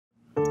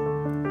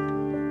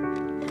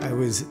I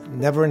was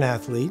never an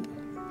athlete.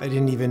 I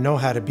didn't even know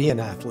how to be an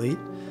athlete.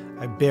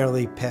 I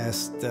barely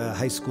passed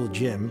high school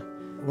gym.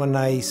 When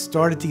I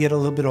started to get a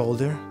little bit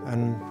older,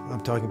 and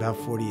I'm talking about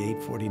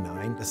 48,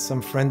 49,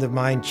 some friend of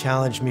mine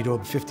challenged me to a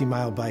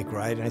 50-mile bike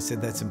ride, and I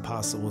said, that's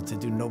impossible to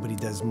do. Nobody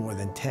does more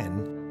than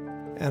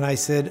 10. And I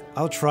said,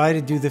 I'll try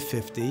to do the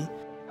 50.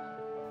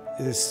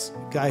 This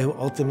guy who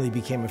ultimately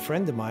became a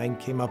friend of mine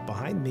came up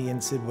behind me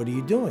and said, what are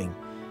you doing?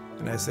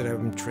 And I said,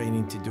 I'm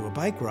training to do a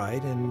bike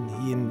ride, and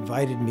he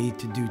invited me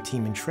to do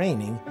team and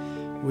training,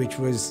 which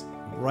was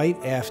right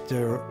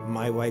after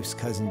my wife's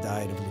cousin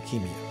died of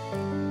leukemia.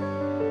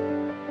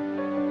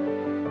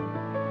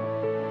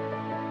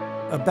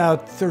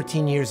 About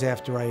 13 years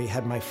after I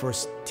had my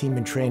first team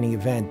and training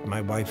event,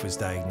 my wife was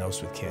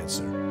diagnosed with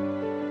cancer.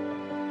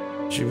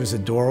 She was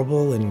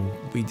adorable, and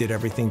we did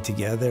everything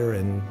together,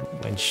 and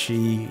when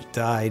she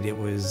died, it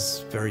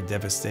was very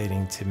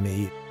devastating to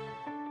me.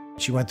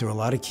 She went through a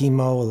lot of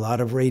chemo, a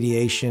lot of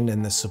radiation,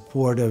 and the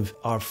support of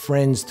our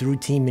friends through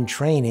team and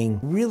training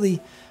really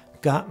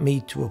got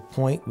me to a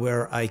point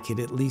where I could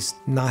at least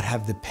not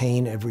have the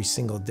pain every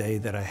single day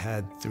that I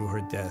had through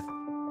her death.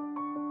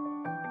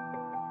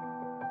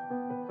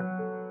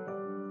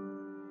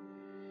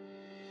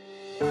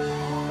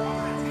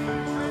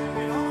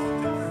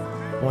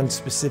 One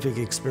specific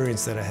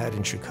experience that I had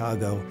in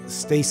Chicago,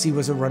 Stacy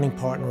was a running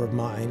partner of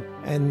mine,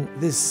 and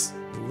this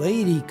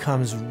lady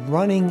comes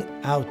running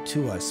out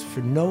to us for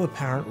no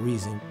apparent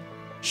reason.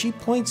 She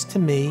points to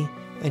me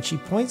and she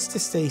points to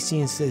Stacy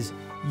and says,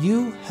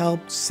 you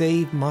helped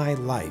save my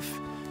life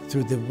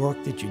through the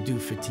work that you do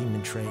for team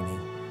and training.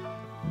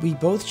 We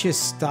both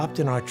just stopped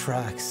in our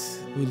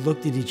tracks. We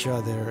looked at each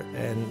other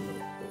and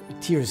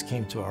tears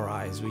came to our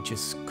eyes. We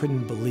just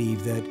couldn't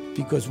believe that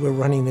because we're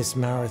running this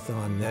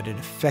marathon, that it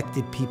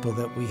affected people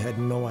that we had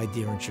no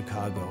idea in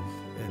Chicago.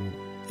 And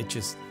it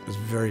just was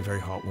very, very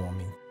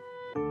heartwarming.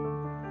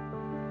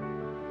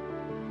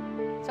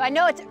 So I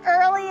know it's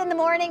early in the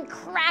morning,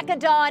 crack of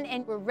dawn,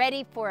 and we're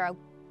ready for a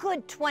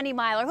good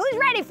 20-miler. Who's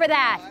ready for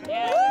that?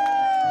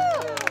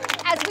 Woo!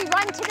 As we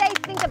run today,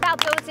 think about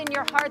those in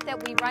your heart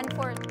that we run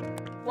for.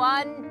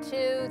 1,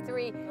 2,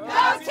 3.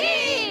 Go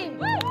team!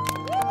 Woo!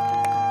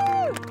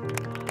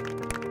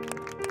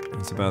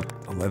 It's about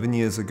 11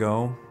 years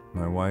ago.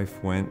 My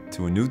wife went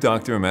to a new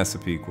doctor in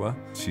Massapequa.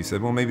 She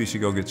said, well, maybe you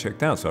should go get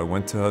checked out. So I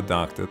went to her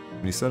doctor.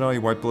 And he said, oh,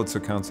 your white blood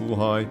cell count's a little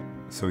high.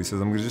 So he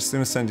says, I'm just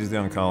gonna send you to the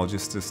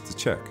oncologist just to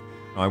check.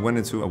 I went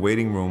into a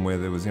waiting room where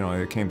there was,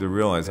 I came to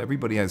realize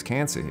everybody has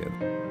cancer here.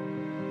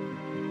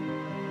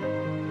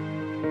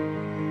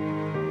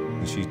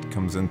 And she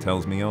comes and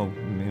tells me, oh,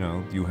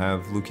 you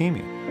have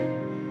leukemia.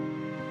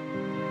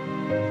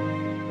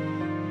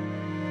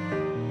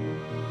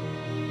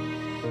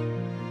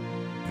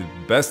 The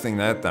best thing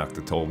that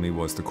doctor told me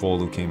was to call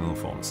Leukemia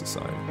Lymphoma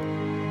Society.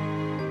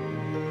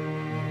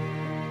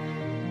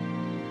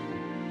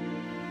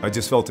 I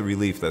just felt a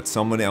relief that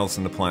someone else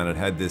on the planet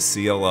had this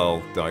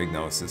CLL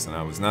diagnosis, and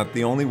I was not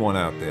the only one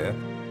out there.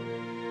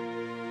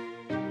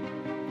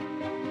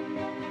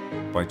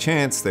 By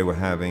chance, they were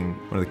having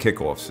one of the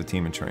kickoffs for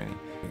team and training.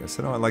 I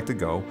said, oh, I'd like to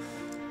go.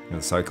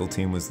 The cycle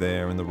team was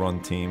there, and the run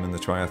team, and the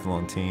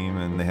triathlon team,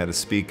 and they had a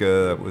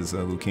speaker that was a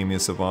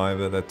leukemia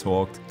survivor that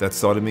talked. That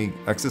started me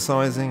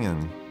exercising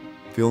and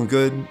feeling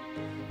good. And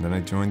then I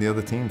joined the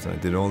other teams, and I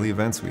did all the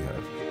events we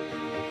have.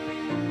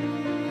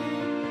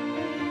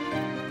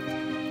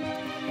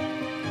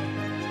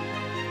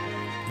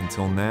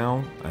 Until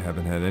now, I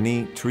haven't had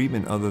any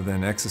treatment other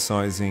than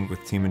exercising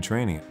with team and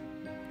training.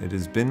 It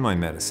has been my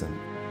medicine.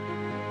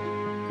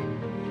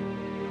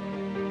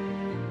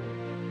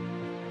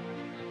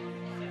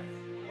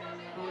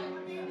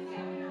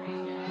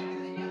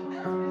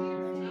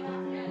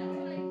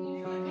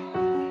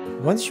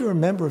 Once you're a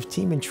member of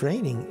team and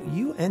training,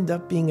 you end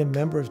up being a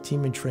member of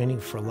team and training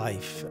for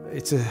life.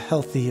 It's a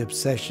healthy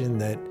obsession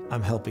that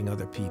I'm helping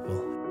other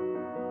people.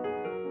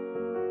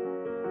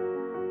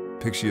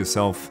 Picture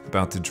yourself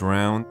about to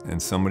drown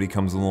and somebody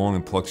comes along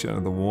and plucks you out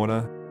of the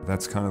water.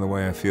 That's kind of the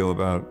way I feel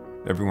about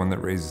everyone that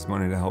raises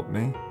money to help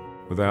me.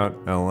 Without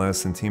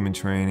LLS and team and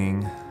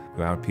training,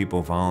 without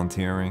people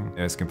volunteering,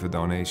 asking for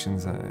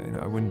donations,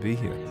 I wouldn't be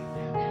here.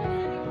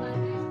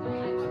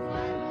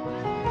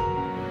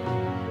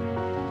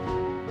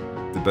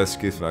 The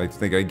best gift I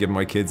think I give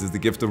my kids is the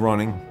gift of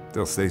running.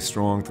 They'll stay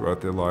strong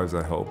throughout their lives,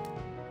 I hope.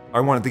 I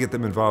wanted to get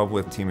them involved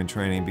with team and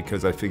training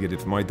because I figured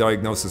if my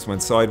diagnosis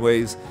went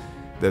sideways,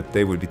 that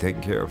they would be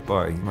taken care of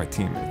by my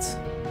teammates.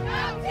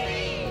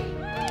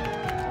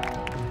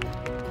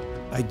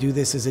 I do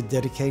this as a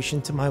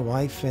dedication to my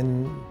wife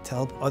and to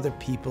help other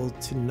people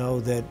to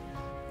know that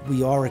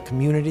we are a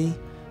community,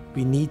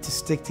 we need to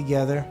stick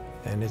together,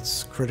 and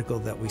it's critical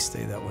that we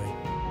stay that way.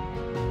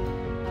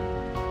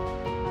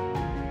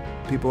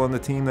 People on the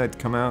team that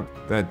come out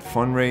that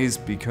fundraise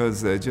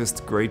because they're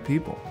just great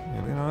people.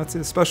 It's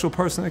a special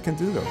person that can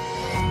do that.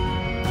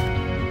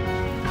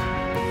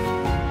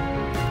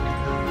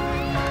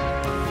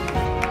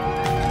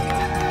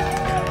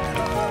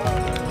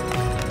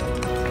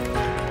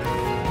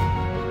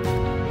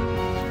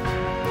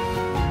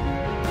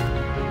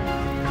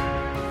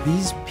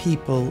 These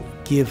people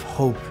give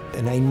hope,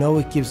 and I know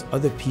it gives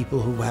other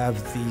people who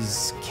have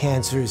these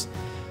cancers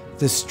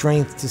the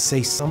strength to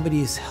say,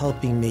 somebody is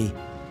helping me.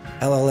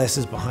 LLS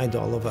is behind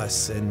all of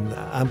us, and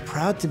I'm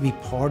proud to be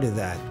part of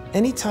that.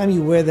 Anytime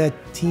you wear that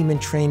team in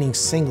training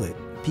singlet,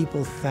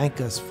 people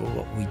thank us for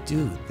what we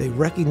do. They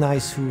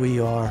recognize who we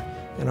are,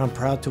 and I'm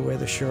proud to wear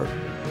the shirt.